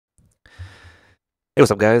Hey,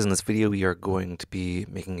 what's up guys? In this video we are going to be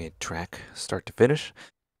making a track start to finish,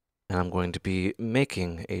 and I'm going to be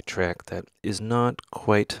making a track that is not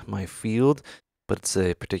quite my field, but it's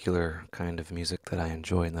a particular kind of music that I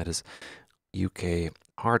enjoy, and that is UK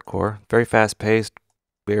hardcore. Very fast-paced,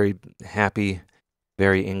 very happy,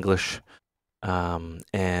 very English, and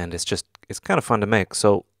it's kind of fun to make.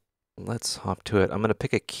 So let's hop to it. I'm going to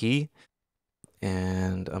pick a key,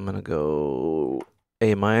 and I'm going to go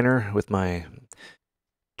A minor with my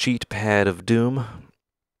cheat pad of doom.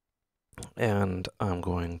 And I'm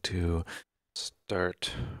going to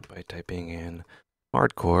start by typing in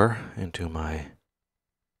hardcore into my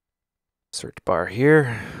search bar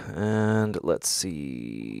here. And let's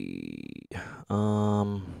see.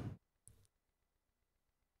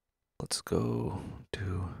 Let's go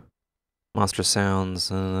to monster sounds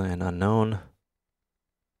and unknown.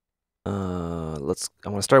 I want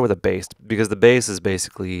to start with a bass because the bass is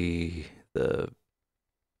basically the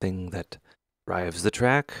thing that drives the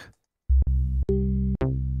track.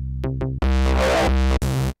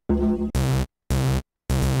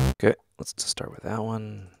 Okay, let's just start with that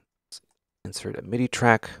one. Let's insert a MIDI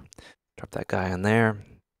track, drop that guy in there,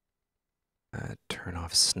 turn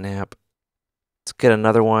off snap. Let's get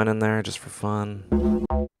another one in there just for fun.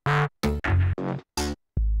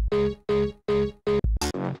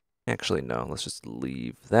 Actually, no, let's just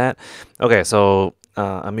leave that. Okay, so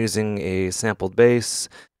I'm using a sampled bass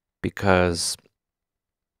because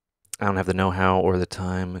I don't have the know-how or the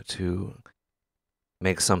time to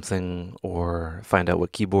make something or find out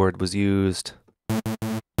what keyboard was used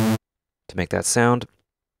to make that sound.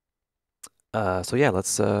 So yeah,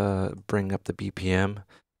 let's bring up the BPM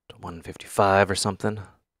to 155 or something.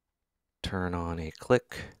 Turn on a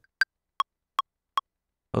click.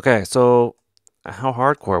 Okay, so how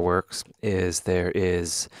hardcore works is there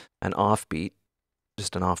is an offbeat,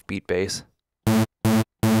 just an offbeat bass,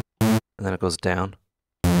 and then it goes down,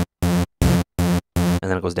 and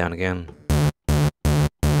then it goes down again.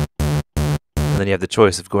 And then you have the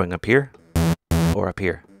choice of going up here or up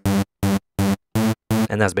here.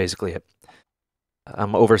 And that's basically it.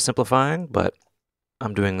 I'm oversimplifying, but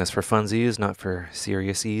I'm doing this for funsies, not for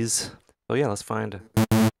serious ease. So yeah, let's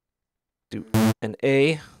do an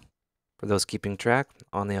A for those keeping track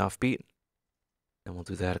on the offbeat. And we'll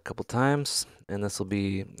do that a couple times. And this will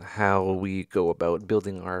be how we go about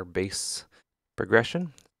building our bass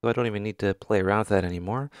progression. So I don't even need to play around with that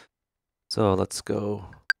anymore. So let's go.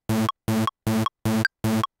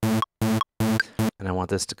 And I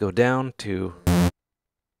want this to go down to,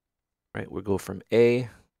 right, we'll go from A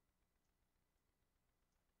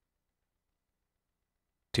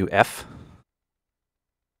to F.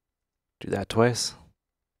 Do that twice.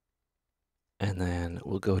 And then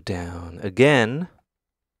we'll go down again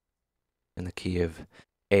in the key of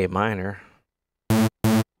A minor,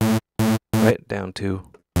 right down to,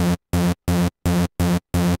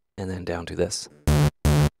 and then down to this.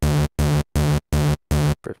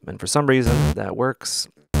 And for some reason that works,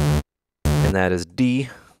 and that is D.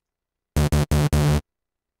 And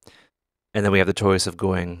then we have the choice of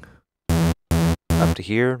going up to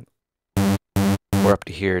here or up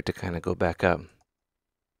to here to kind of go back up.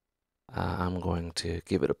 I'm going to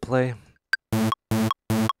give it a play.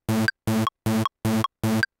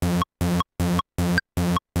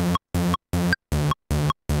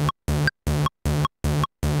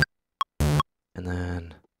 And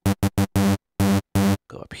then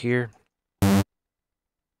go up here.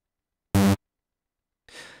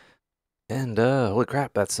 And holy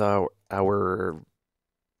crap, that's our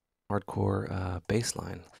hardcore bass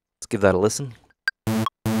line. Let's give that a listen.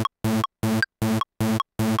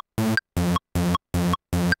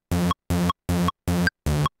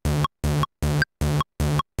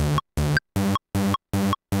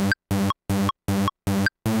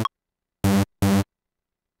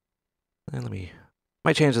 And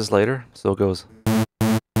might change this later, so it goes.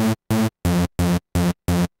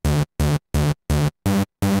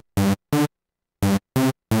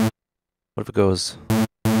 What if it goes?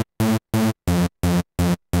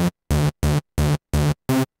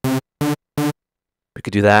 We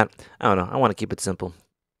could do that. I don't know. I want to keep it simple.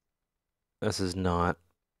 This is not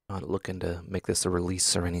looking to make this a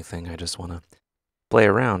release or anything. I just want to play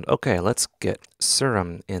around. Okay, let's get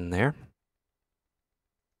Serum in there.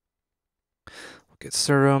 We'll get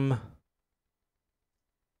Serum.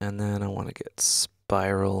 And then I want to get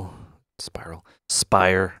Spire,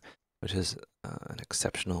 which is an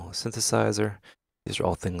exceptional synthesizer. These are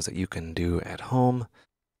all things that you can do at home.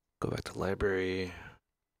 Go back to library.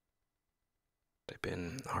 Type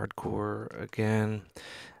in hardcore again.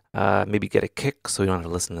 Maybe get a kick so you don't have to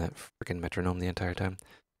listen to that freaking metronome the entire time.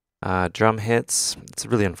 Drum hits. It's a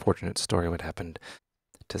really unfortunate story what happened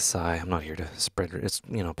to Psy. I'm not here to spread it. It's,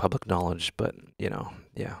 public knowledge, but,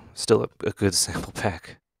 yeah, still a good sample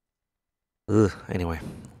pack. Ugh, anyway,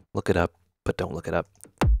 look it up, but don't look it up.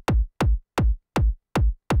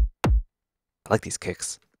 I like these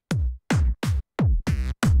kicks.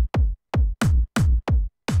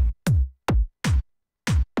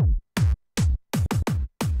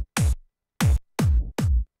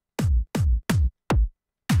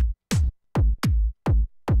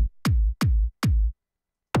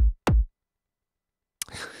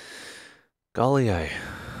 Golly, I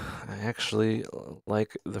actually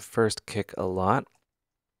like the first kick a lot.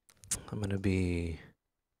 I'm going to be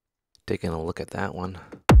taking a look at that one.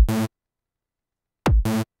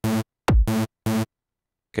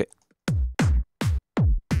 Okay.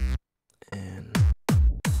 And I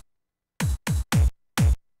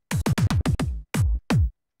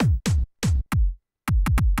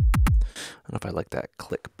don't know if I like that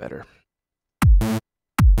click better.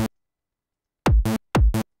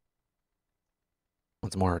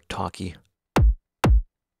 One's more talky.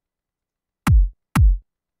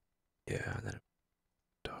 Yeah, that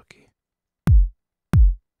talky.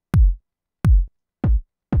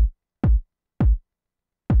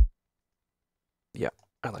 Yeah,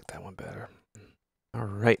 I like that one better. All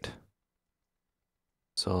right.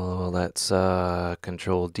 So let's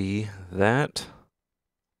Control D that.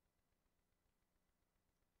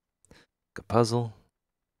 A puzzle.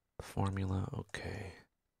 Formula, okay.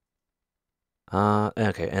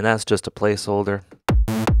 Okay, and that's just a placeholder.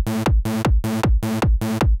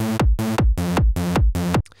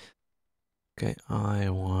 Okay, I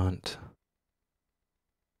want...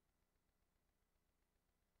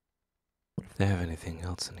 What if they have anything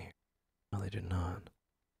else in here? No, they do not.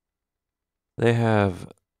 They have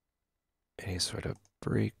any sort of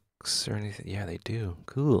breaks or anything? Yeah, they do.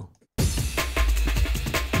 Cool.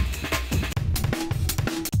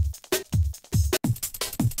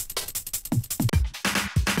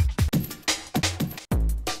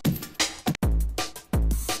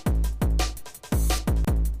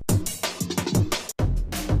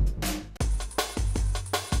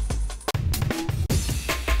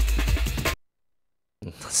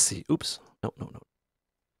 Let's see. Oops. No, no, no.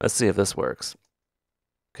 Let's see if this works.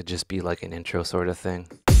 Could just be like an intro sort of thing.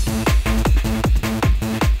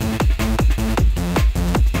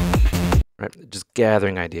 Right, just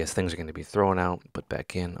gathering ideas. Things are going to be thrown out, put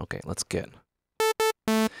back in. Okay, let's get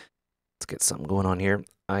something going on here.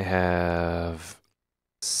 I have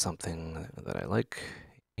something that I like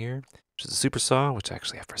here, which is a super saw, which I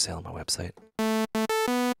actually have for sale on my website.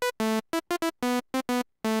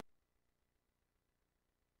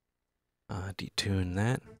 Detune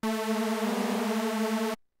that.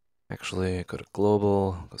 Actually, go to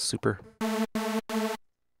global, go super.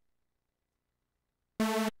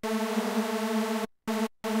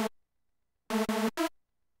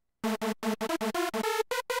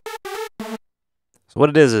 So what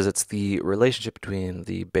it is it's the relationship between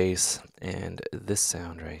the bass and this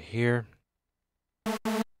sound right here. I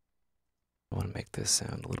want to make this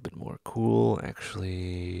sound a little bit more cool.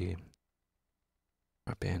 Actually,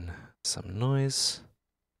 drop in some noise.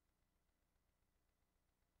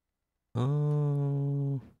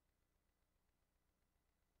 Oh,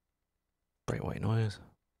 bright white noise.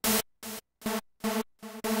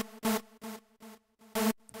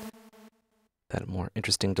 That more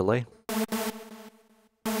interesting delay.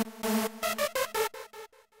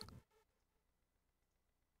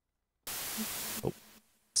 Oh,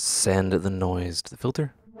 send the noise to the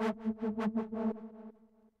filter.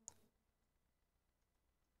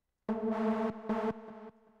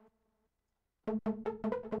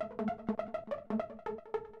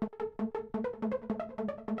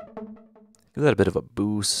 Give that a bit of a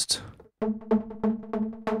boost.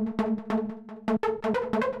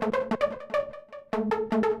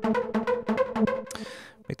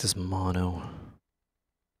 Make this mono.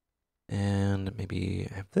 And maybe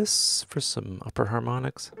have this for some upper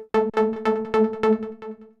harmonics.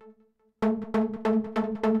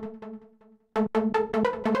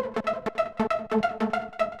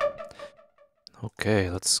 Okay,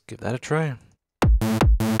 let's give that a try.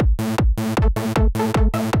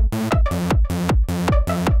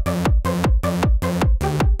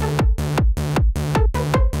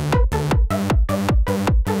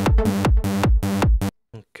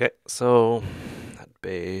 Okay, so that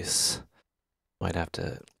bass might have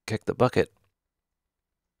to kick the bucket.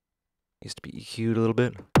 Needs to be EQ'd a little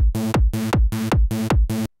bit.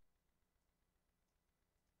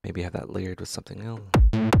 Maybe have that layered with something else.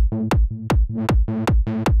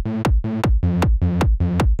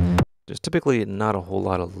 typically not a whole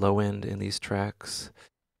lot of low end in these tracks,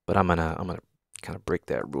 but I'm gonna kind of break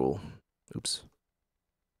that rule. Oops.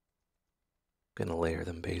 Gonna layer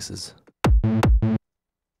them basses.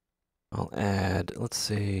 I'll add, let's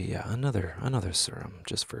say, yeah, another serum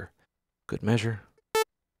just for good measure.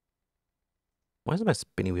 Why does my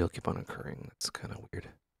spinny wheel keep on occurring? That's kind of weird.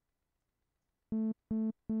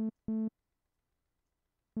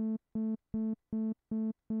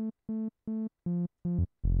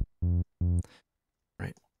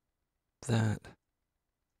 Right. That.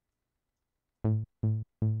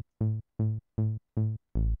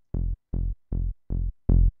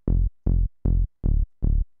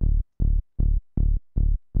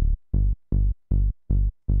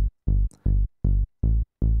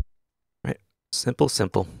 Right. Simple,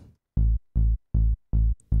 simple.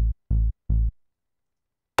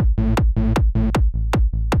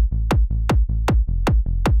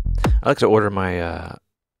 I like to order my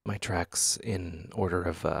my tracks in order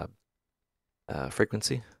of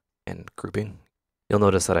frequency and grouping. You'll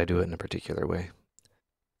notice that I do it in a particular way.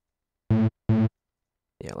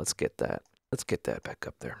 Yeah, let's get that. Let's get that back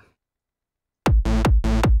up there.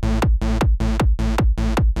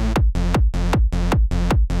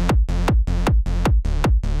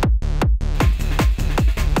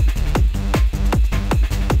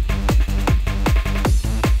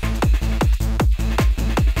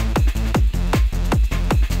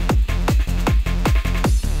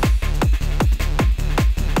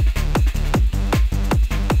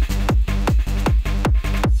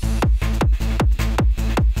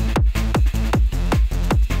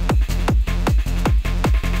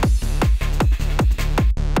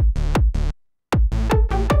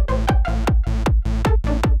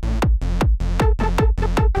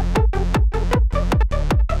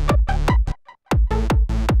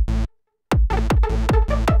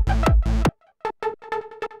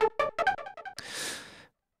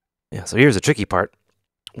 Yeah, so here's the tricky part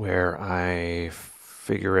where I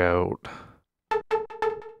figure out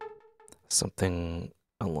something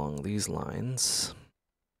along these lines.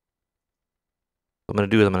 What I'm going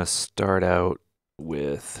to do is I'm going to start out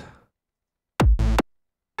with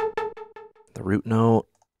the root note,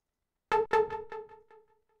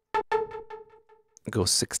 go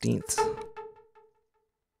 16ths,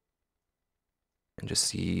 and just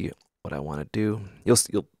see what I want to do.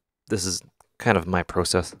 This is kind of my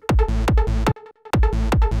process.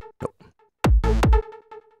 Nope.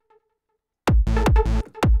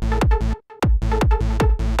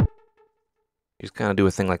 You just kind of do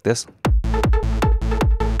a thing like this.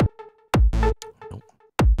 Nope.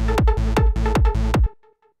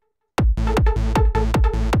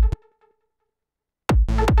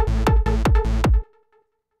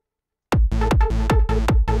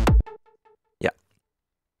 Yeah.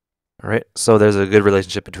 All right, so there's a good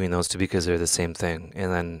relationship between those two because they're the same thing.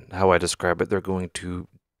 And then how I describe it, they're going to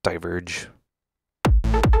diverge.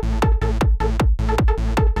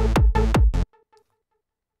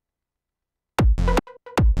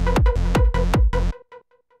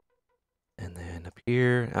 And then up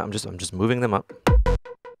here, I'm just moving them up.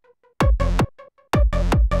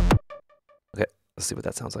 Okay, let's see what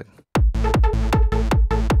that sounds like.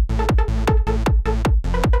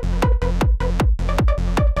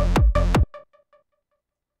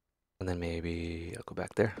 And then maybe I'll go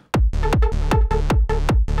back there.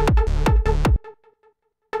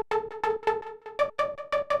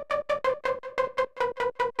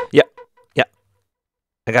 Yeah, yeah.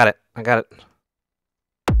 I got it. I got it.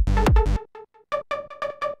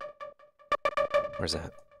 Where's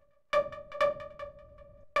that?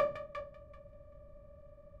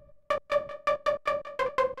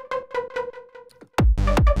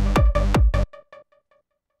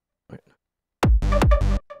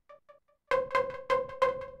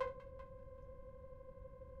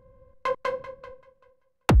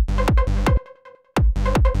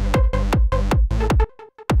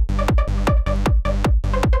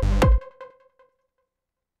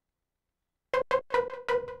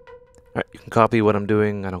 Alright, you can copy what I'm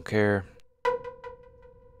doing, I don't care.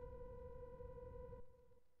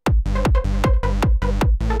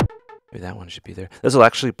 Maybe that one should be there. This will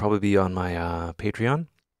actually probably be on my Patreon.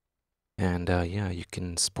 And yeah, you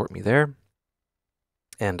can support me there.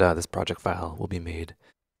 And this project file will be made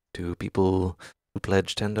to people who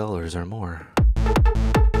pledge $10 or more.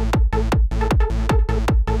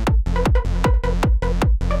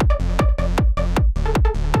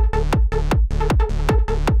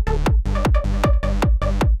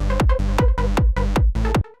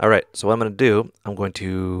 All right, so what I'm going to do, I'm going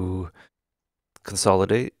to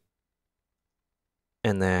consolidate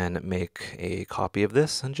and then make a copy of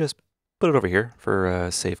this and just put it over here for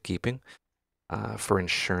safekeeping, for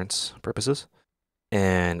insurance purposes.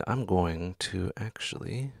 And I'm going to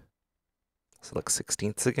actually select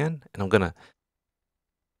 16ths again, and I'm going to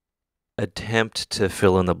attempt to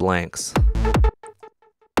fill in the blanks.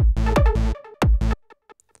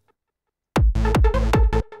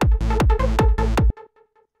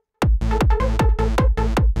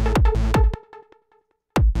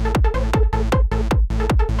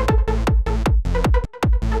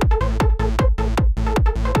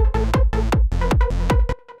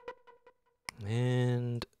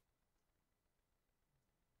 And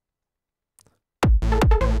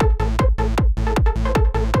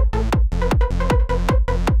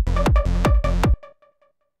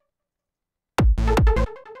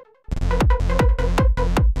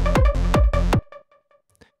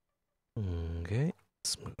okay,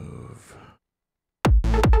 smooth.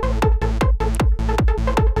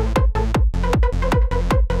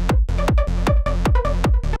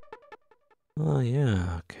 Oh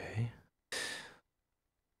yeah, okay.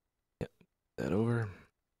 Yep, that over. What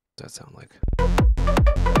does that sound like?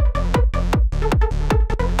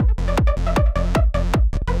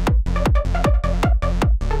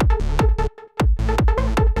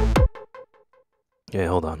 Yeah,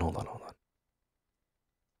 hold on.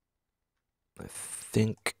 I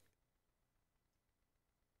think.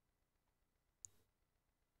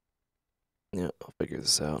 Yeah, I'll figure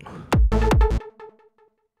this out.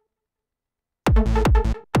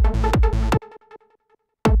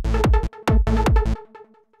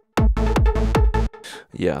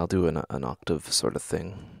 Yeah, I'll do an octave sort of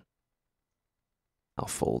thing. I'll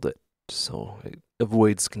fold it so it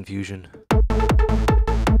avoids confusion.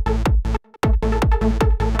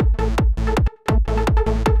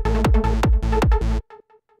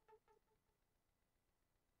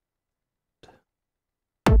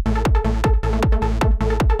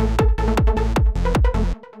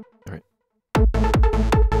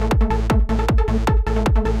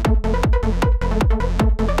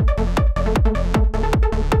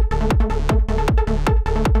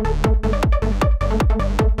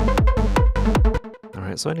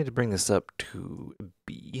 So I need to bring this up to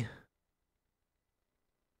B.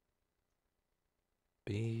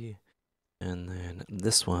 B, and then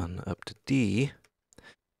this one up to D,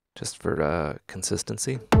 just for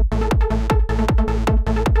consistency.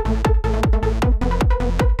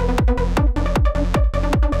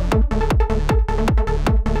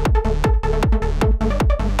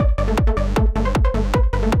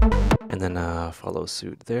 And then follow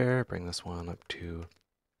suit there, bring this one up to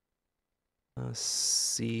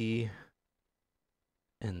C,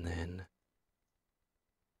 and then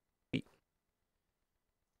B.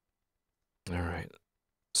 All right,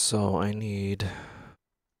 so I need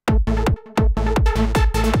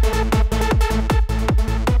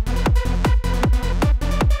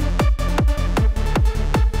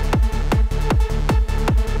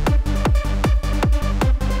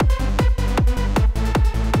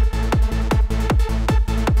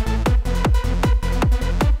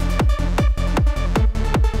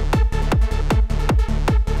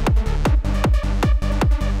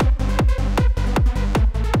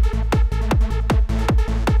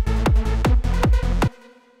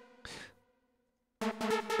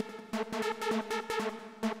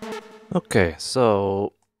okay,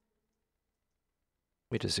 so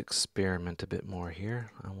we just experiment a bit more here.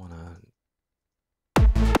 I want to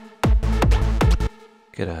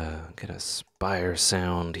get a spire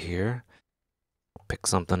sound here. Pick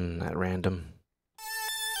something at random.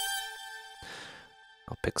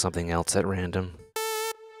 I'll pick something else at random.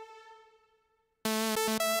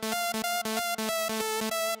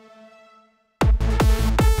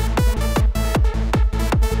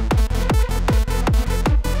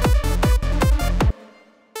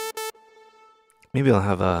 Maybe I'll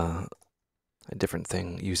have a different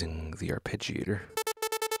thing using the arpeggiator.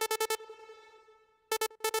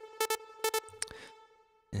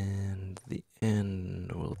 And the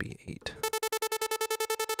end will be 8.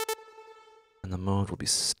 And the mode will be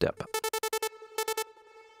step.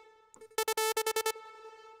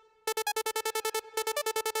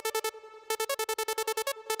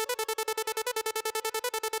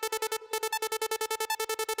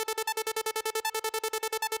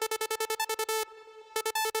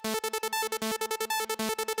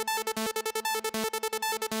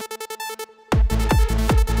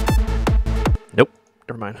 Nope,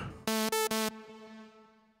 never mind.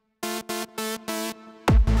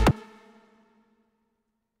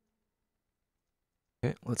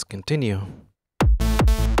 Okay, let's continue.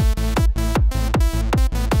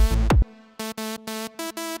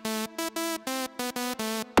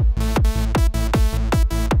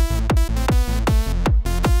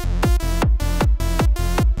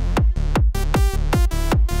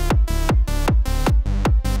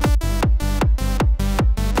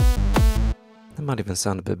 might even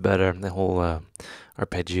sound a bit better. The whole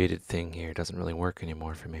arpeggiated thing here doesn't really work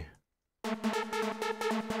anymore for me.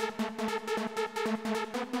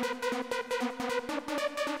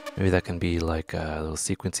 Maybe that can be like a little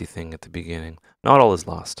sequency thing at the beginning. Not all is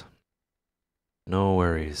lost. No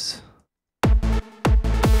worries. Yeah,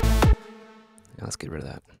 let's get rid of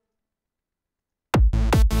that.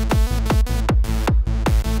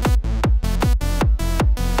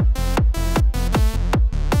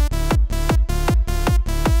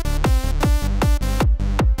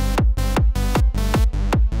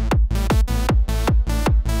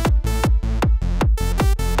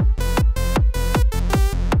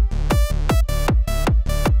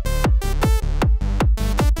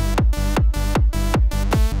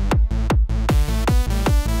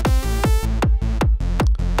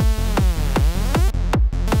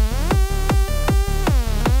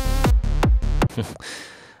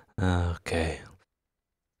 Okay.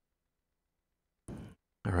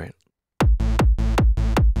 All right.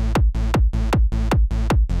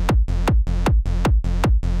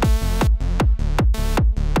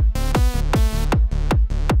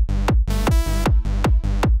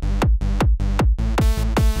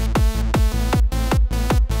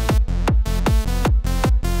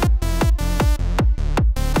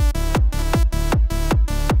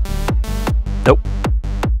 Nope.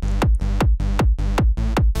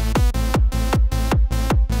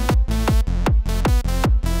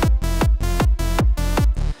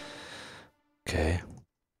 Okay.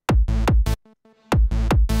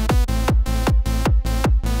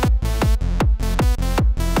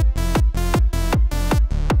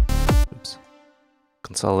 Oops.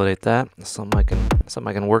 Consolidate that. Something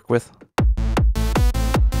I can work with.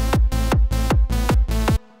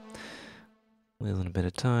 Losing a bit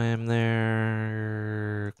of time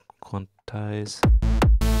there. Quantize.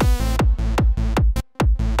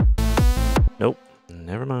 Nope.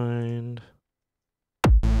 Never mind.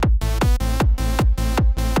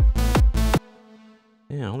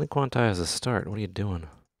 Yeah, only quantize the start. What are you doing?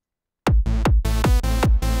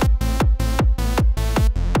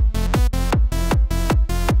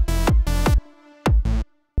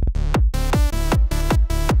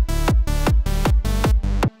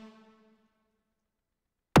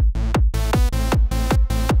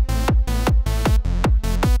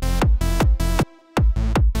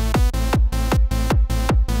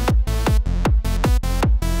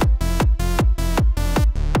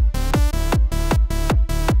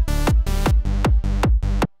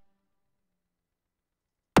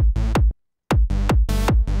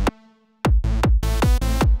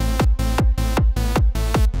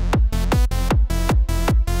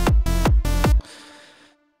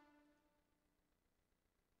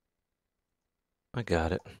 I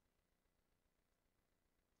got it.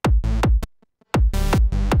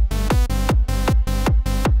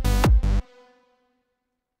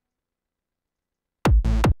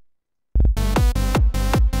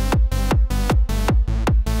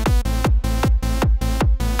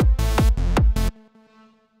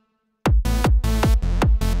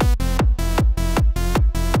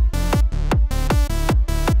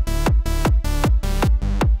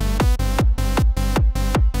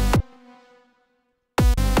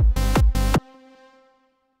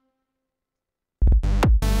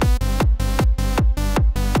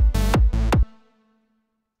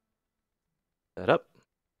 That up.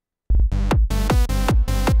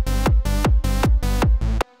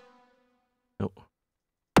 Nope.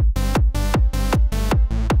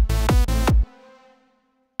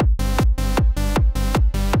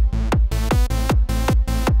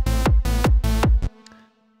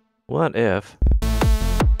 What if...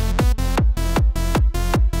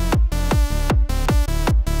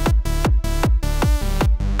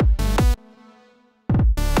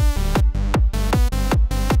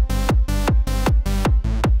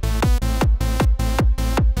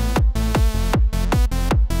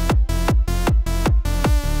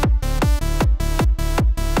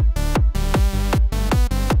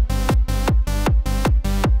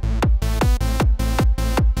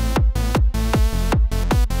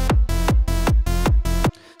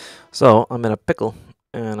 So I'm in a pickle,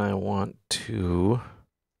 and I want to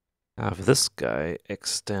have this guy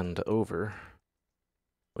extend over,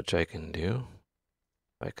 which I can do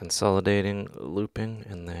by consolidating, looping,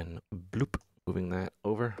 and then bloop, moving that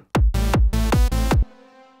over.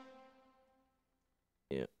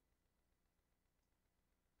 Yeah.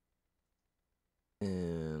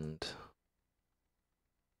 And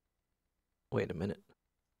wait a minute.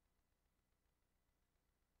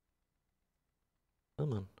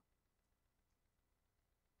 Come on.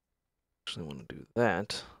 Actually want to do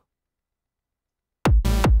that.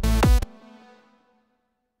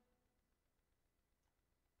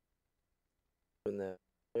 open that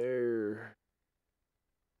there.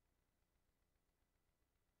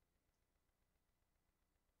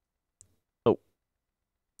 Oh,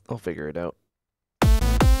 I'll figure it out.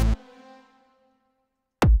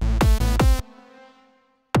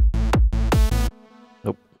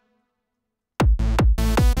 Nope.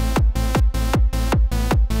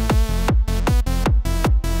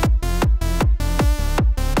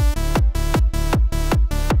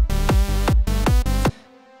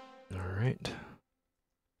 All right.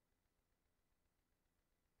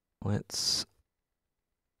 Let's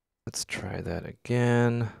try that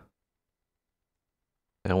again.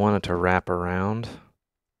 I want it to wrap around.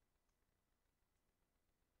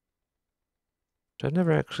 I've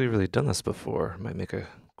never actually really done this before. Might make a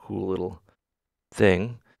cool little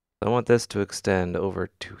thing. I want this to extend over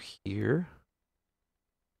to here.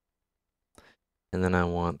 And then I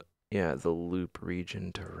want, yeah, the loop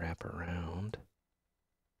region to wrap around.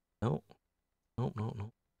 No. No, no,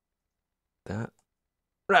 no. That.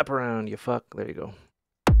 Wrap around, you fuck. There you go.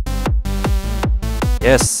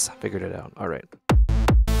 Yes, figured it out. All right.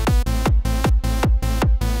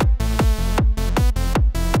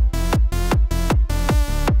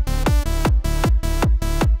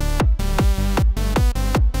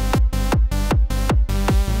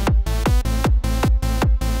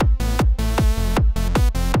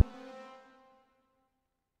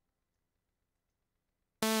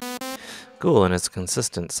 Cool, and it's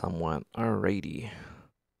consistent somewhat. Alrighty.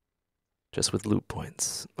 Just with loop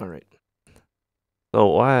points. Alright. So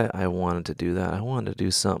why I wanted to do that, I wanted to do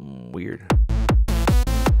something weird.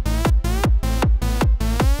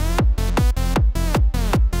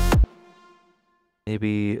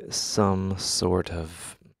 Maybe some sort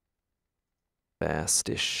of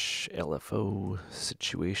fast-ish LFO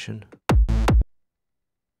situation.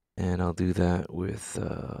 And I'll do that with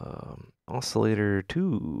oscillator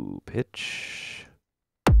 2 pitch.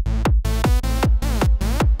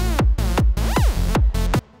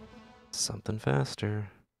 Something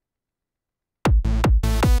faster.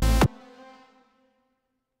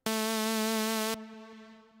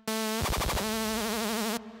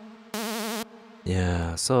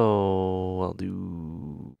 Yeah, so I'll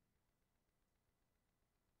do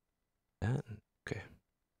that. Okay.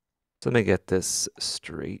 So let me get this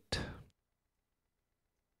straight.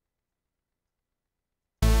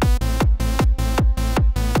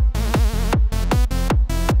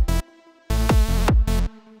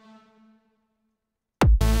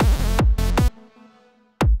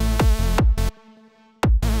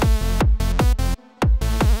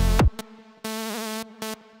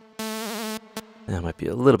 That might be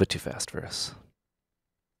a little bit too fast for us.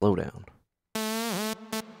 Slow down.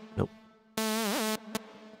 Nope.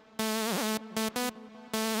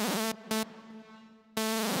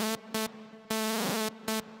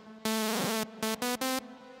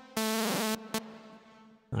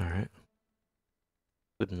 All right.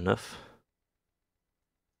 Good enough.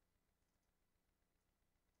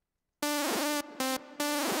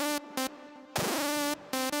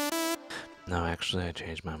 No, actually, I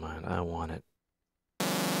changed my mind. I want it.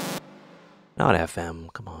 Not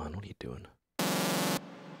FM. Come on, what are you doing?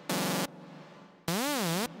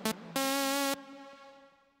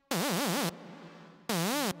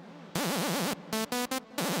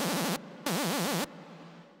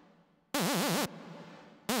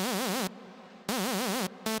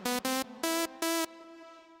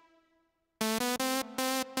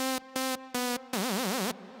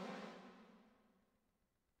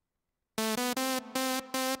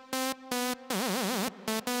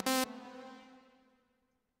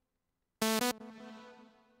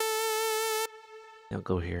 I'll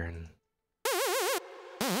go here and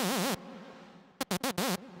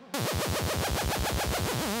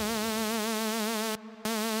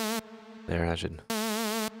there I should.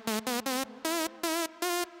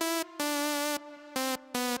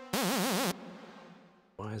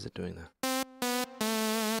 Why is it doing that?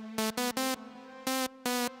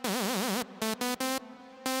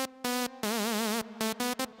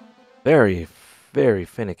 Very, very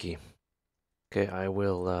finicky. Okay, I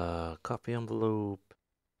will copy envelope,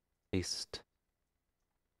 paste,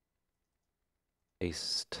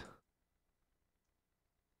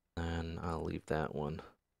 and I'll leave that one.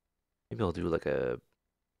 Maybe I'll do like a, what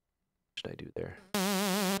should I do there?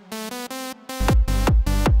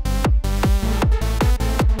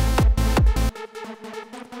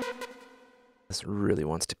 This really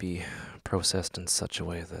wants to be processed in such a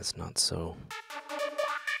way that's not so.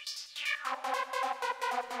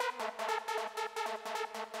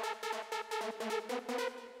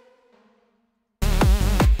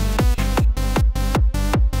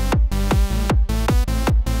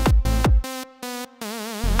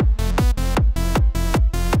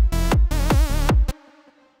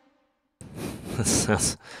 This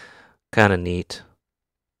sounds kind of neat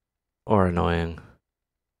or annoying.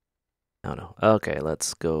 I don't know. Okay,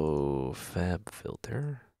 let's go Fab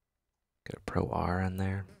Filter. Get a Pro R in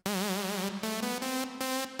there.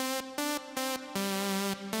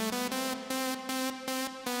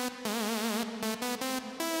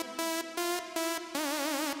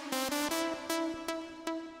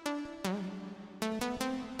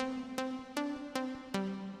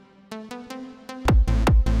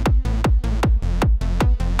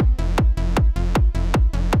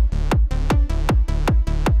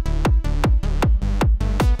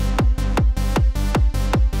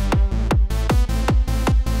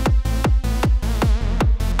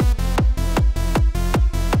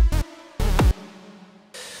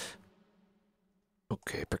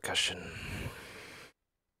 Okay, percussion.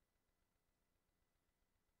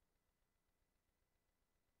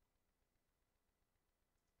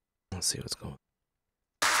 Let's see what's going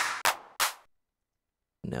on.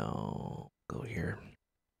 No, go here.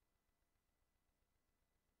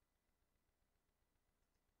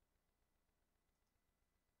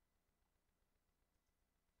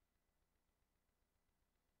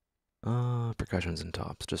 Percussions and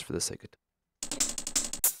tops, just for the sake of it.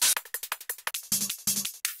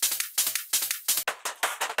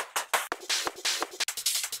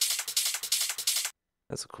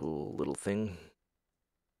 That's a cool little thing.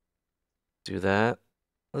 Do that.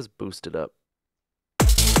 Let's boost it up.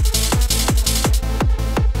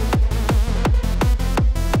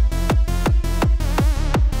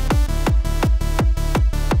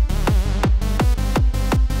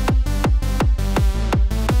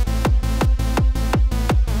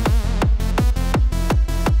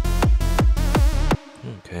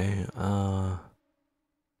 Okay,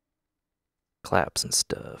 claps and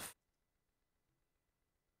stuff.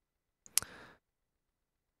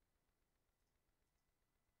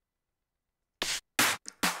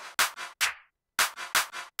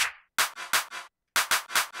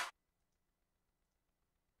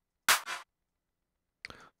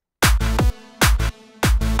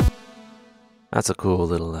 That's a cool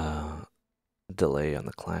little delay on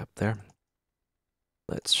the clap there.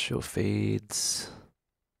 Let's show fades.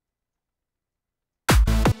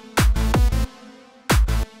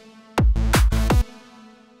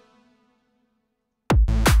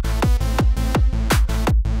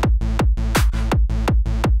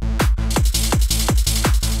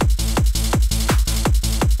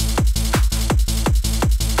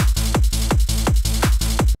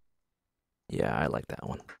 Yeah, I like that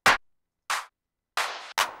one.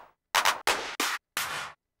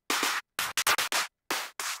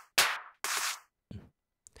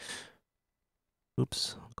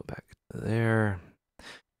 Oops, I'll go back to there.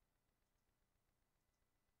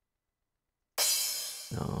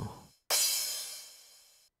 No.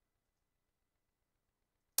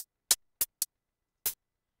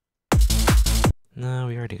 No,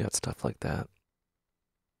 we already got stuff like that.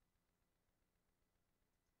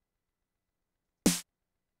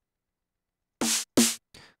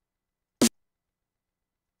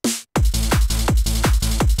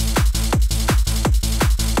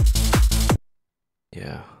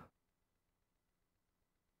 Yeah.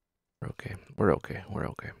 We're okay. We're okay. We're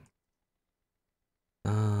okay.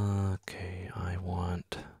 Okay, I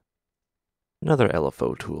want another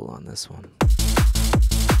LFO tool on this one.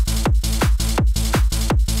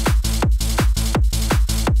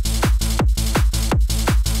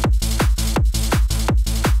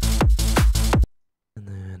 And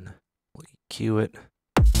then we'll EQ it.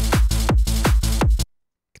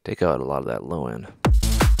 Take out a lot of that low end.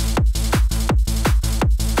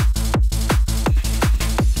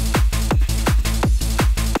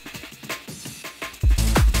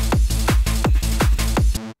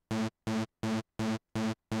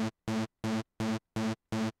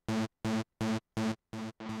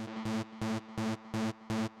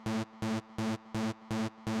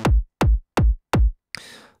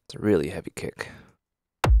 It's a really heavy kick.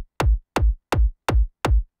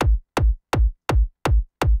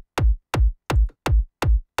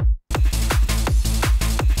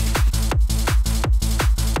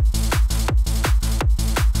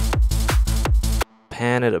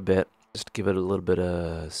 Pan it a bit, just to give it a little bit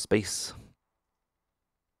of space.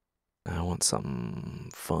 I want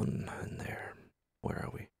something fun in there. Where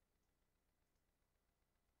are we?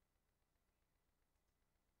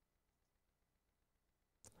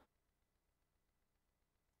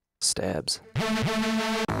 Stabs.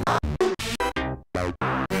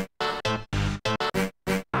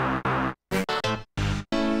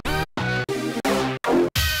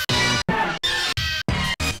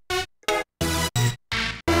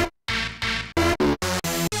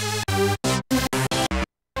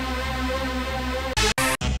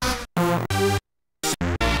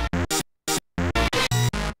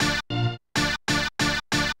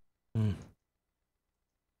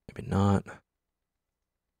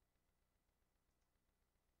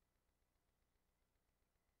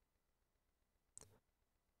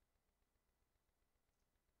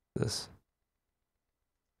 this?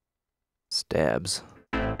 Stabs.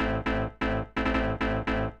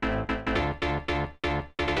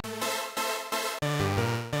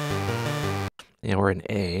 Yeah, we're in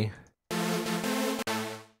A.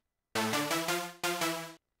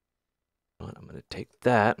 I'm going to take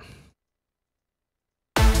that.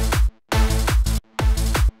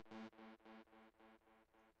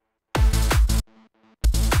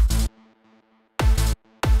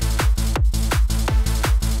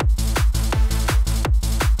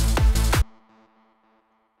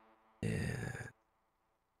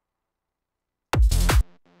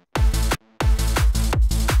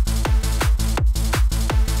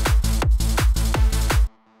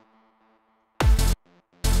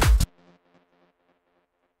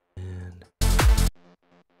 And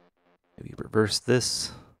maybe reverse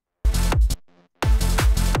this.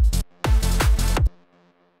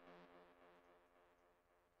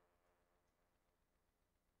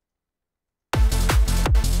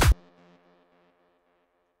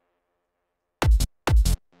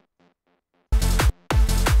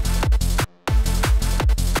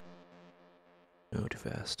 No, too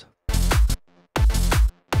fast.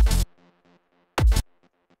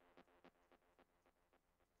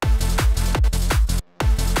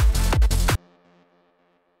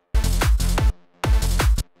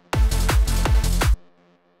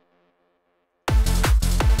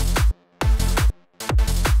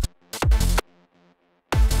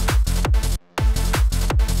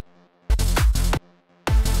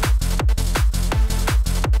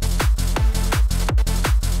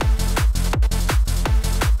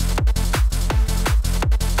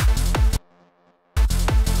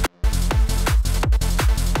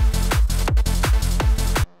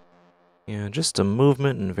 Yeah, just a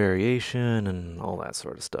movement and variation and all that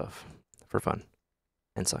sort of stuff for fun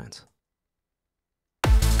and science.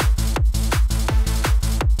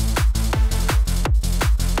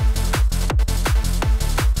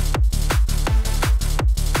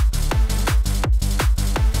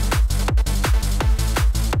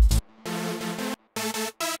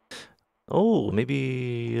 Oh,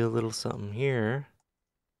 maybe a little something here.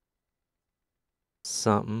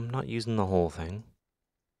 Something, not using the whole thing.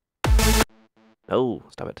 Oh,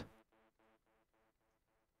 stop it.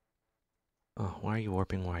 Oh, why are you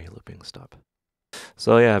warping? Why are you looping? Stop.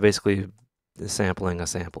 So yeah, basically sampling a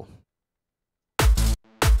sample.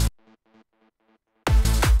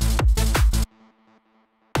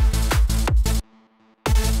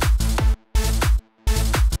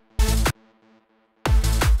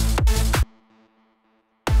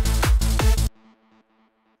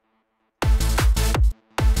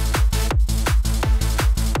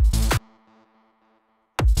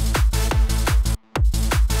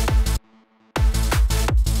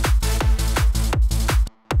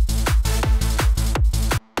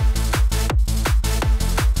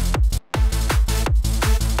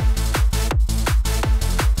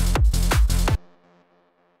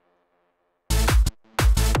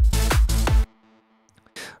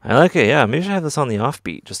 I like it, yeah. Maybe I should have this on the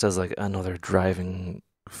offbeat, just as like another driving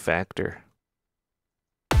factor.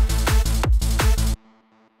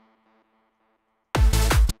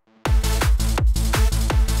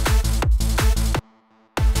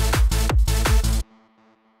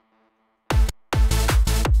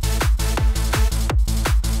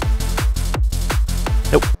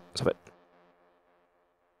 Nope, stop it.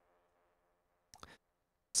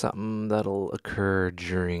 Something that'll occur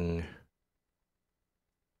during...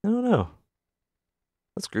 I don't know.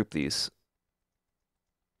 Let's group these.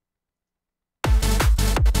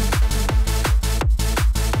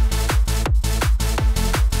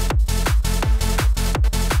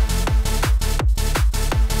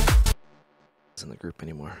 It's in the group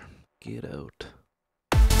anymore. Get out.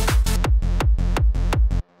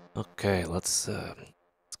 Okay, let's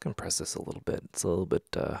compress this a little bit. It's a little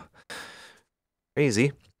bit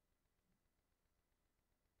crazy.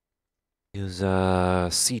 Use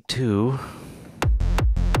C2.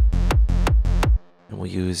 And we'll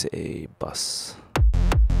use a bus.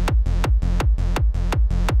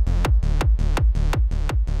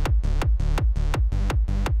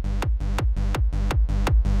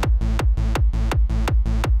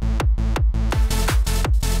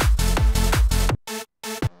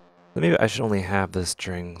 Maybe I should only have this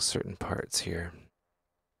during certain parts here.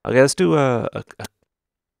 Okay, let's do a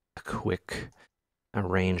quick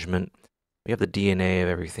arrangement. We have the DNA of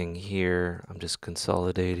everything here. I'm just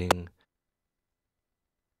consolidating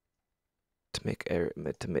to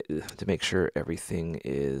make sure everything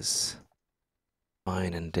is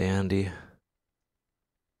fine and dandy.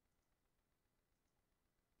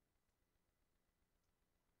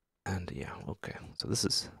 And yeah, okay. So this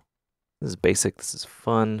is This is basic, this is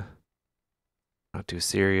fun, not too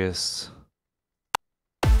serious.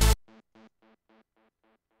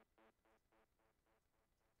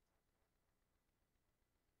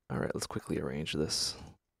 All right, let's quickly arrange this.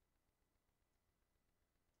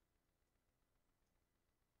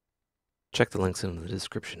 Check the links in the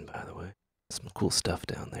description, by the way. Some cool stuff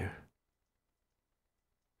down there.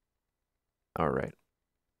 All right.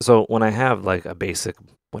 So when I have like a basic,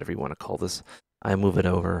 whatever you want to call this, I move it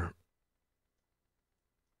over.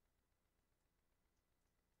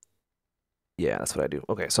 Yeah, that's what I do.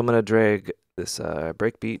 Okay, so I'm gonna drag this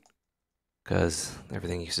breakbeat because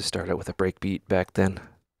everything used to start out with a breakbeat back then.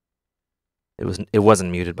 It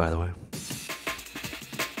wasn't muted, by the way.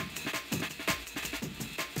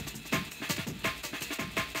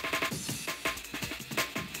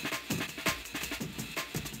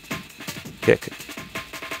 Kick.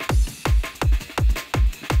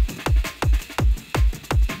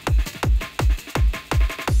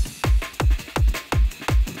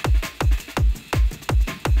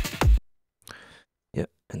 Yep,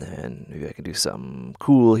 and then maybe I can do something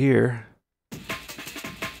cool here.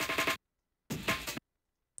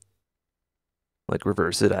 Like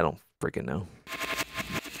reverse it, I don't freaking know.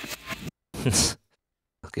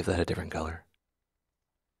 I'll give that a different color.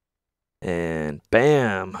 And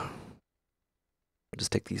bam! I'll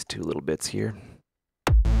just take these two little bits here.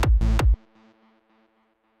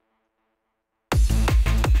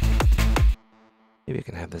 Maybe I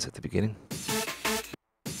can have this at the beginning.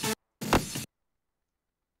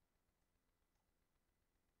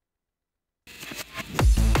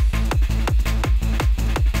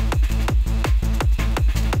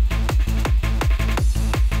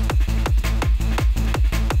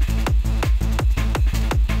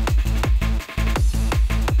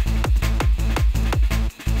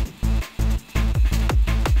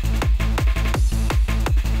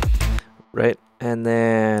 Right, and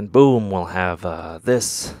then boom, we'll have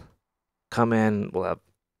this come in. We'll have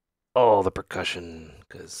all the percussion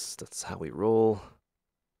because that's how we roll.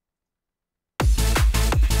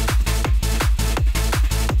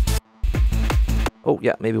 Oh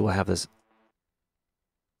yeah, maybe we'll have this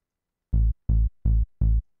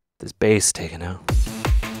bass taken out.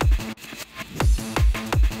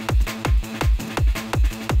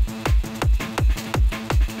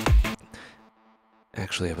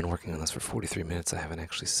 Actually, I've been working on this for 43 minutes. I haven't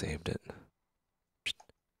actually saved it.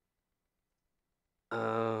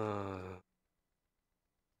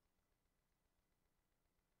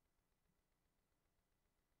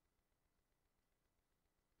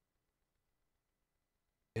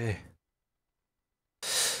 Okay.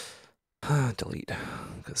 Delete,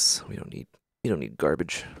 because we don't need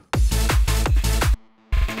garbage.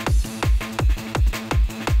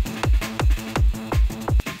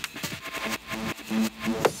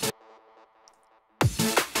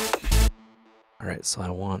 All right, so I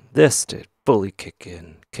want this to fully kick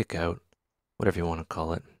in, kick out, whatever you want to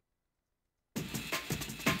call it.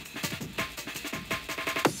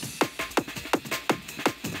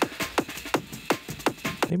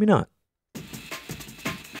 Maybe not.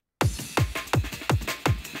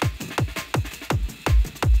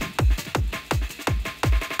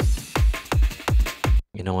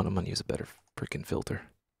 You know what? I'm gonna use a better freaking filter.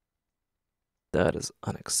 That is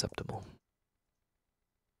unacceptable.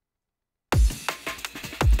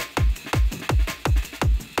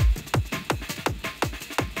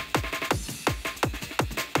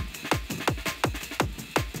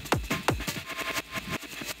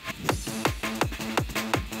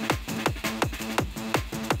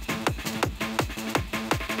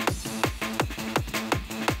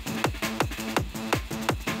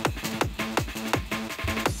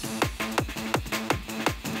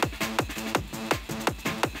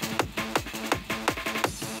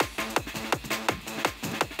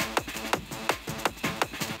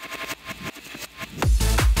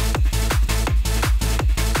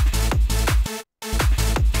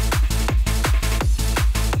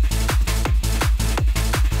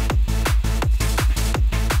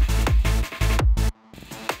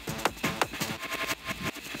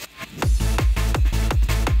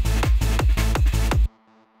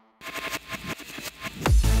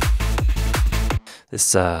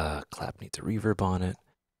 This clap needs a reverb on it.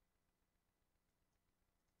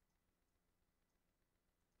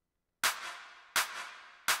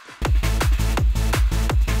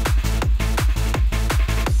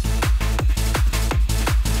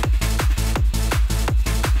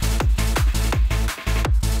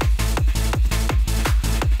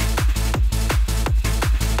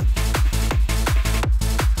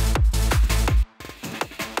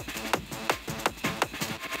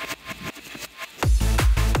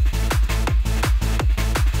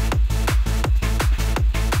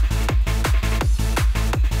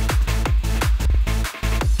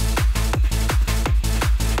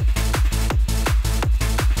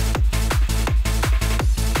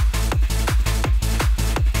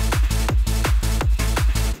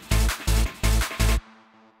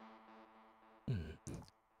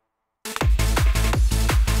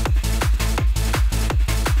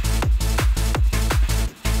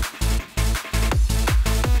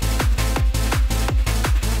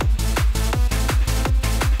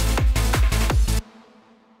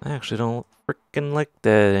 actually don't freaking like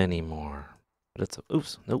that anymore. But it's a,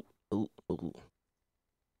 oops, nope. Ooh, ooh.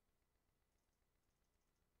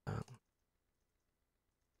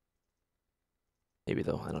 Maybe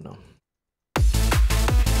though, I don't know.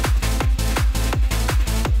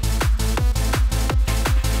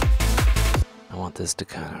 I want this to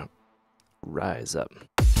kind of rise up.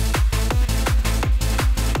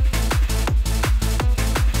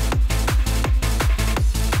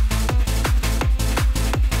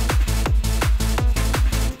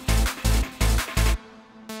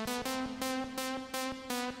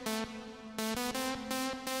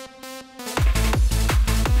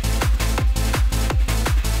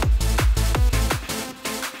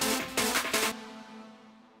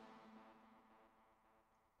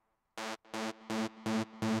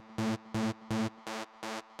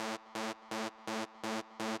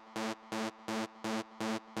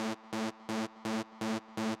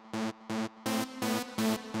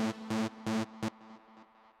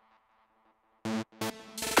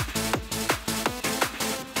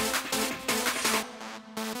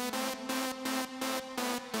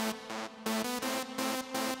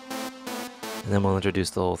 And then we'll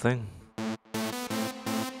introduce the whole thing.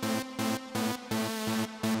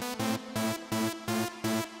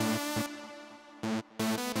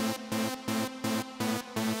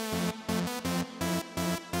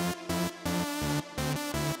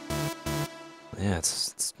 Yeah,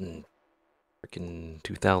 it's freaking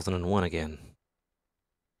 2001 again.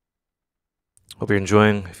 Hope you're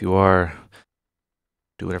enjoying. If you are,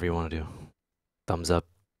 do whatever you want to do. Thumbs up,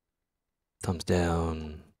 thumbs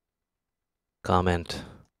down, comment.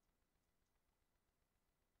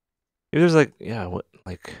 If there's like, yeah, what,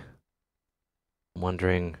 like, I'm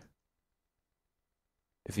wondering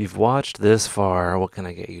if you've watched this far, what can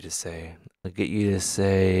I get you to say? I'll get you to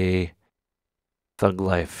say Thug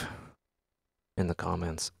Life in the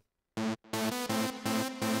comments.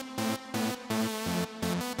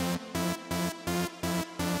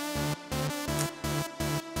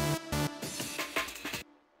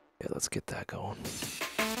 Yeah, let's get that going.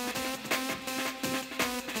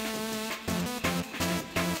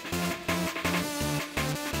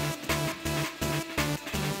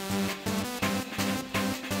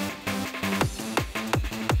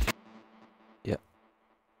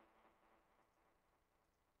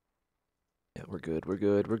 Yeah, we're good, we're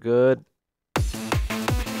good, we're good.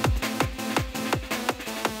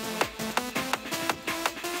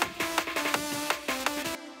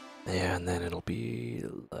 Yeah, and then it'll be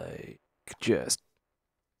like just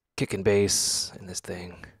kicking bass in this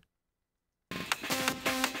thing.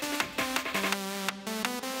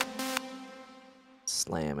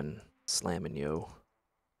 Slamming yo.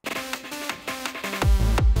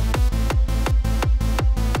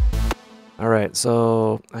 Alright,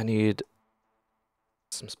 so I need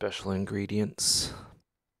some special ingredients.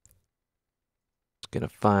 Just gonna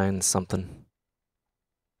find something.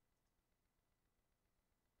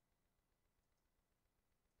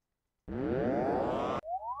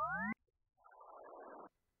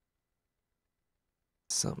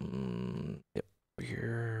 Yep,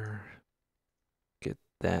 here. Get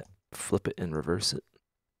that, flip it and reverse it.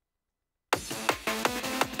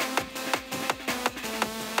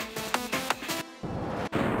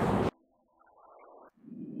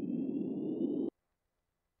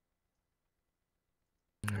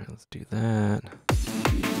 Alright, let's do that.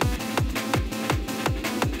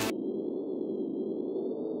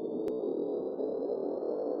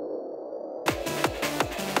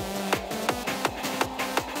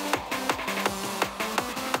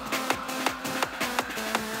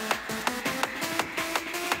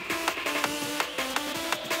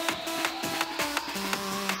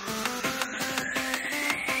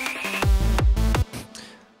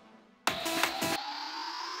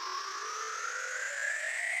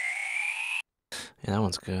 Yeah, that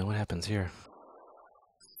one's good. What happens here?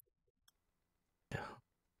 Yeah.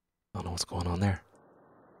 I don't know what's going on there.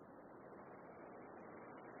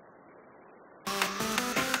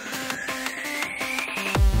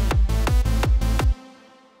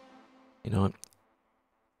 You know what?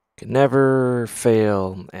 Can never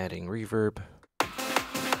fail adding reverb.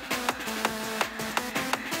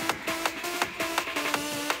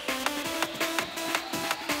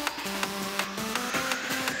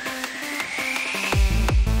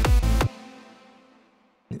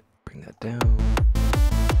 Bring that down.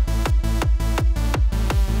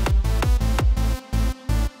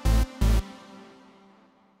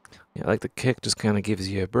 Yeah, like the kick just kind of gives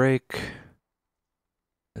you a break.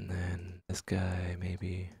 And then this guy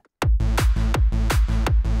maybe.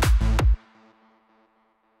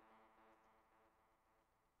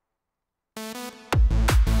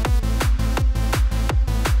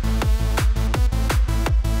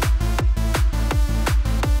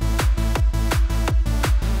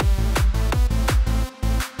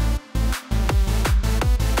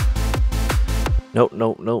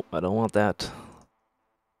 no, no, I don't want that.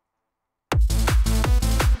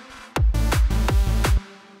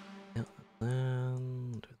 Yep,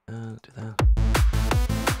 and do that, do that.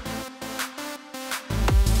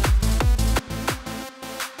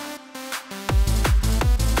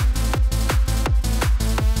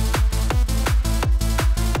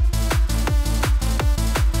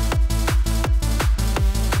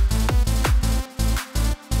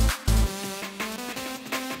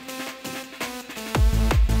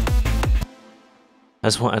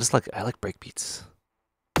 I like breakbeats.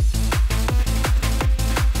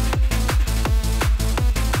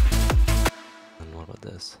 And what about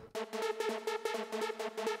this?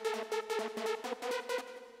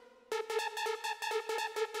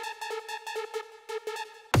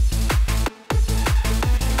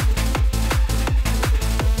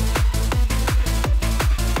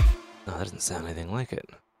 No, that doesn't sound anything like it.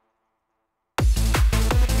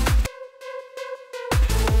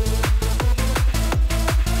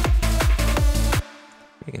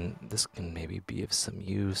 This can maybe be of some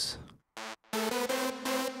use.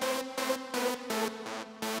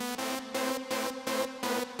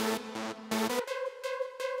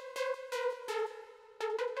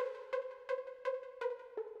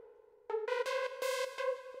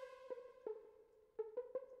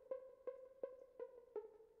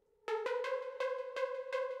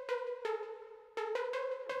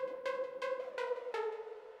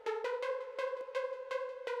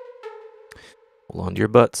 Hold on to your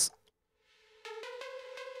butts.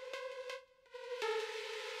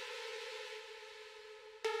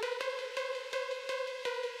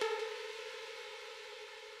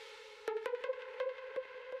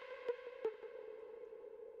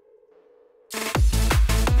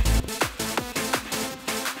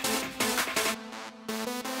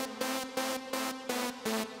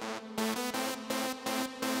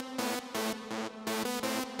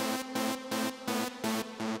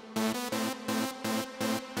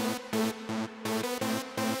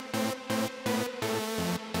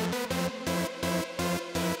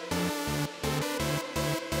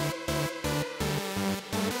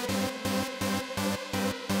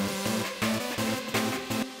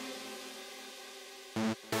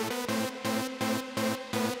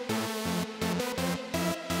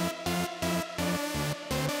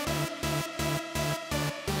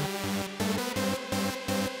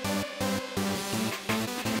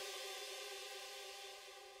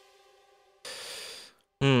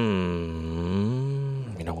 You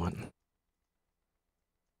know what?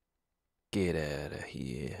 Get out of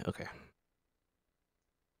here. Okay.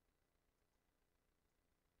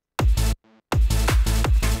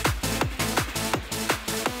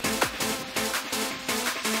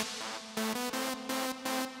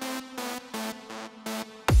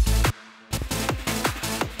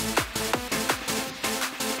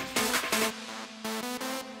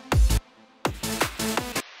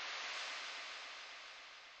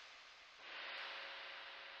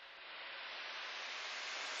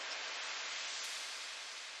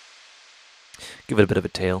 Give it a bit of a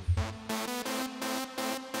tail.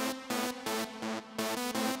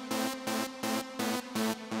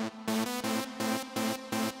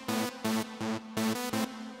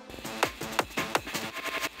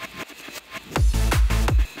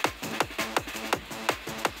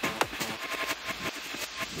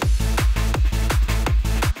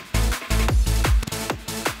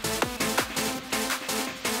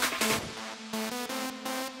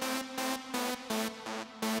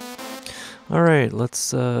 All right,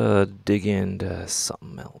 let's dig into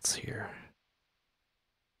something else here.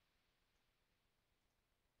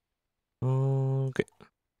 Okay.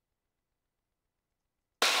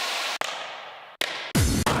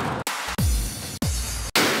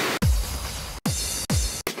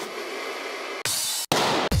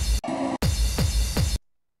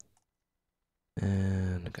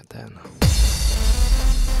 And I got that now.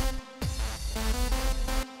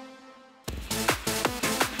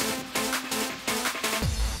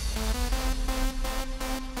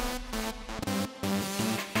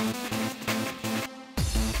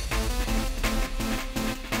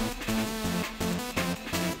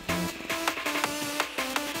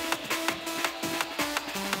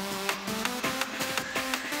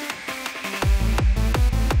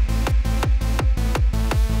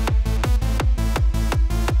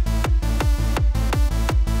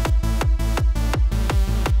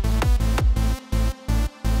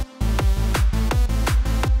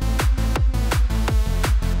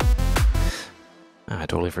 I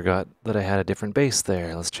totally forgot that I had a different bass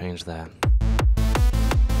there. Let's change that.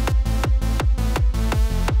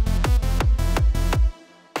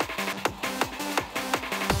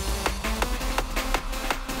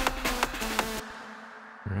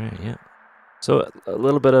 All right, yeah. So a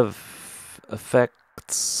little bit of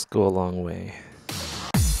effects go a long way.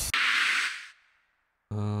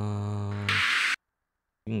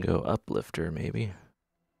 You can go uplifter maybe.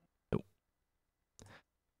 Nope.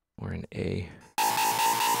 Or an A.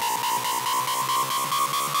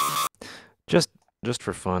 Just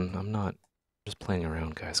for fun. I'm not just playing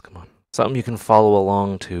around, guys. Come on. Something you can follow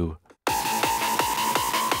along to.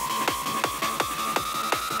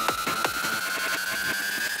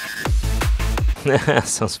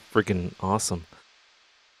 Sounds freaking awesome.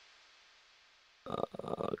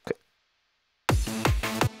 Okay.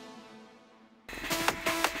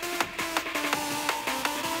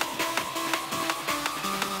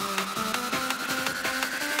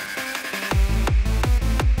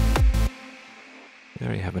 I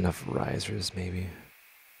already have enough risers, maybe.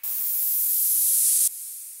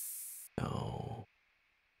 No.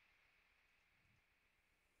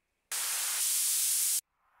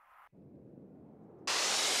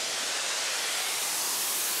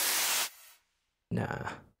 Nah.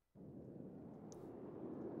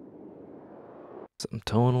 Some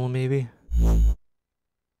tonal, maybe? No.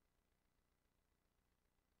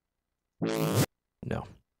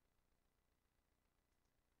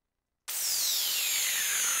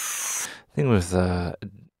 Thing with,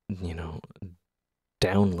 you know,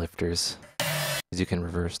 downlifters is you can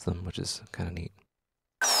reverse them, which is kind of neat.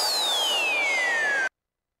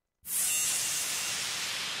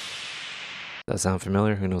 Does that sound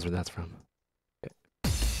familiar? Who knows where that's from? Okay.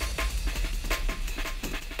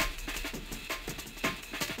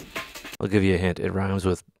 I'll give you a hint. It rhymes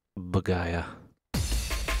with Bagaya.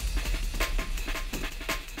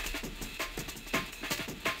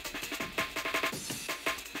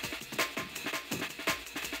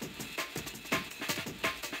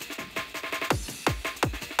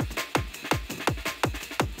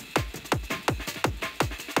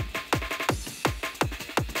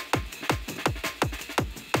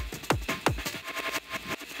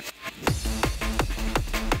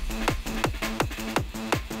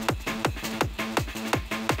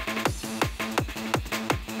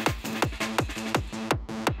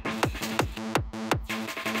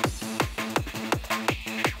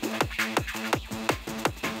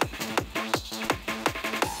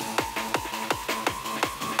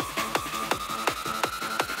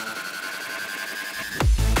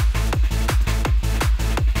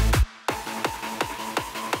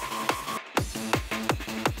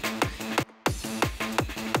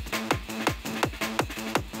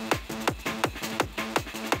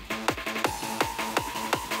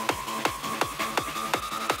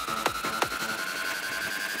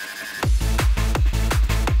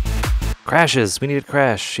 Crashes. We need a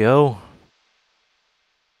crash, yo.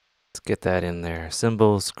 Let's get that in there.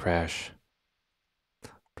 Cymbals, crash.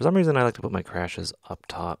 For some reason, I like to put my crashes up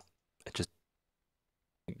top. It just,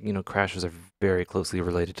 you know, crashes are very closely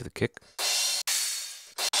related to the kick.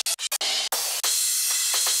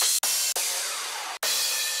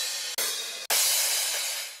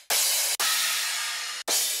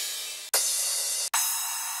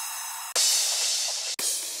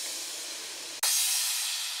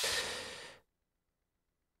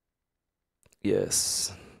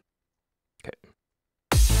 Yes. Okay.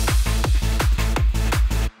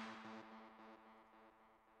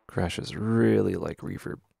 Crashes really like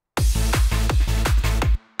reverb.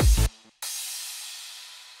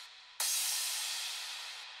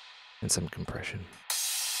 And some compression.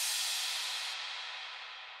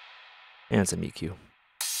 And some EQ.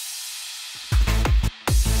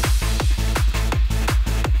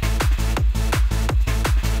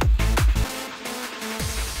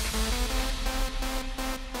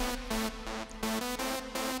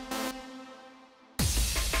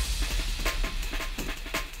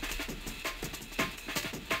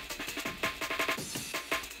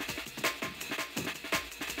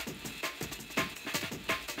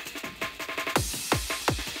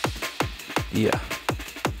 Yeah.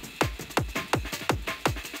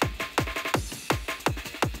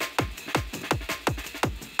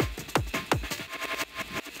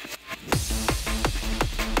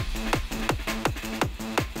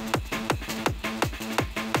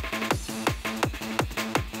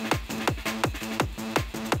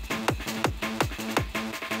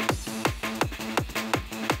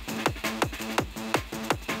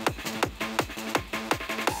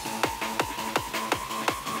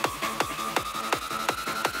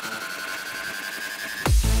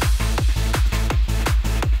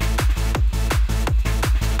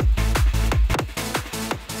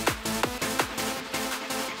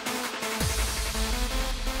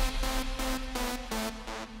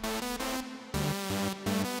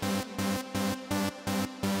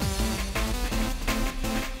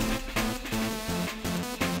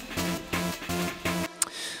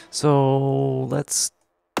 So let's.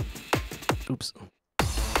 Oops.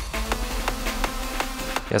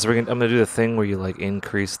 Yeah, so I'm gonna do the thing where you like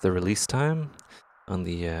increase the release time on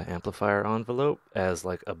the amplifier envelope as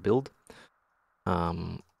like a build.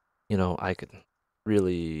 I could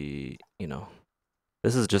really,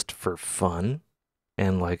 this is just for fun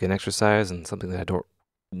and like an exercise and something that I don't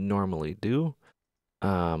normally do.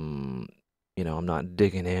 Um, I'm not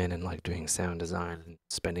digging in and like doing sound design and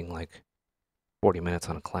spending like 40 minutes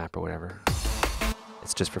on a clap or whatever.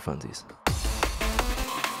 It's just for funsies.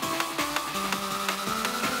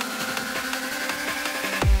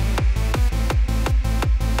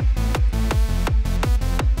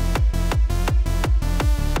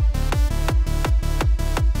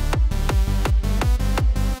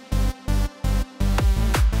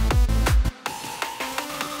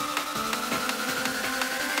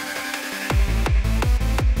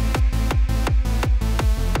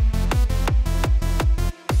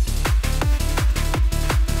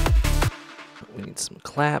 We need some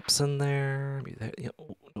claps in there. Yeah.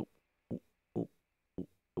 Oh, no. Oh, oh,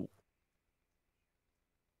 oh.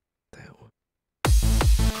 That one.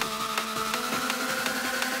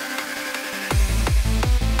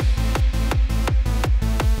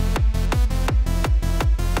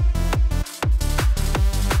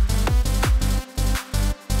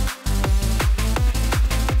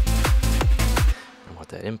 I want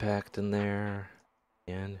that impact in there.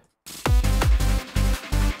 And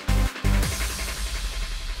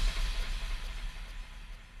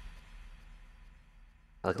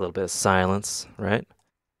I like a little bit of silence, right?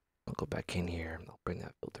 I'll go back in here and I'll bring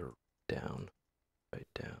that filter down, right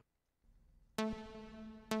down.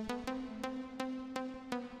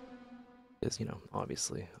 Because,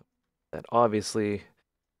 obviously,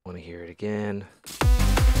 want to hear it again.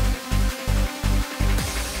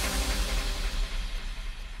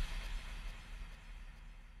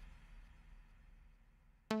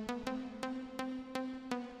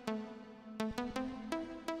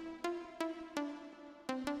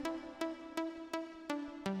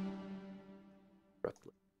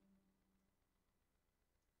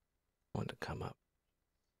 Want to come up.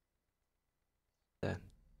 Then.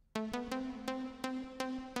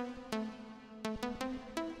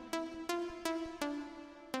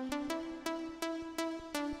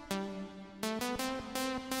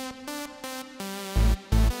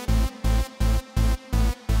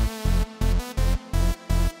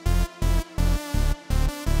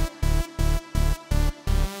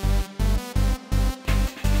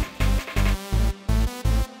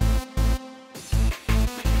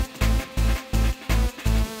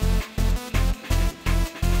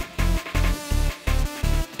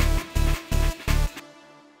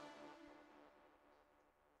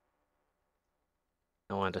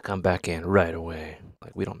 I wanted to come back in right away.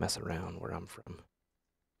 Like, we don't mess around where I'm from.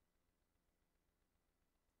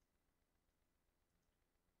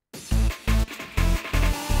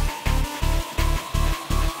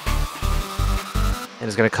 And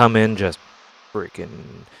it's gonna come in just freaking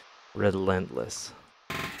relentless.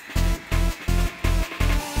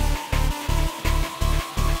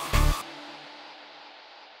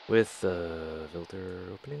 With the filter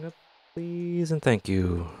opening up, please, and thank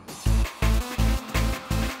you.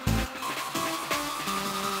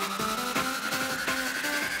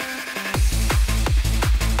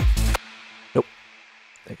 Nope.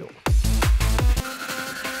 There you go.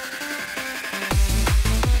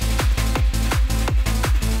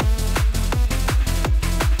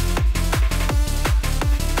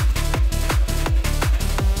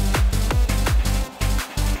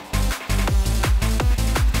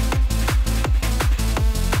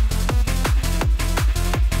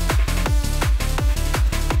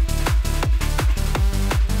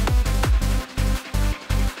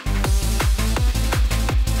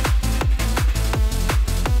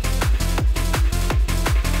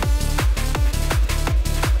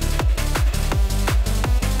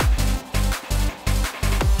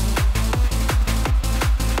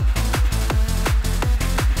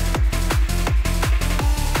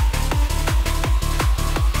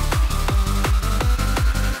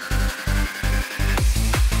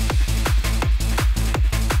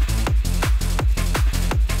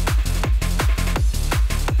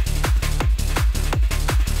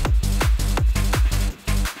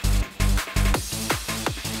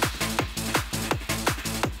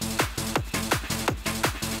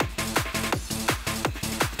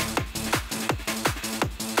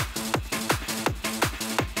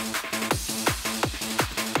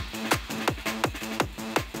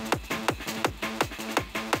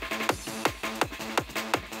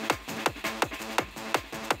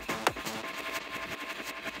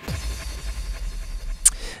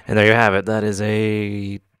 And there you have it. That is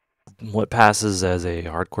a what passes as a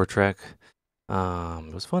hardcore track.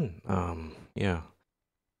 It was fun. Yeah,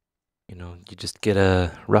 you just get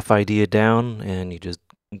a rough idea down and you just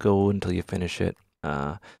go until you finish it.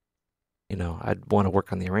 I'd want to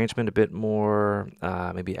work on the arrangement a bit more,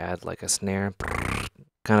 maybe add like a snare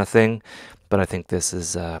kind of thing, but I think this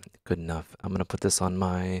is good enough. I'm gonna put this on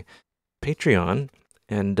my Patreon,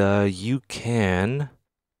 and you can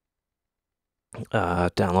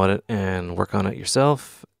download it and work on it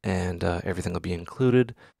yourself, and everything will be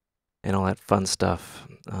included and all that fun stuff.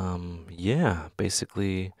 Yeah,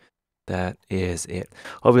 basically that is it.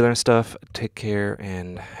 Hope you learned stuff. Take care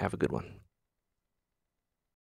and have a good one.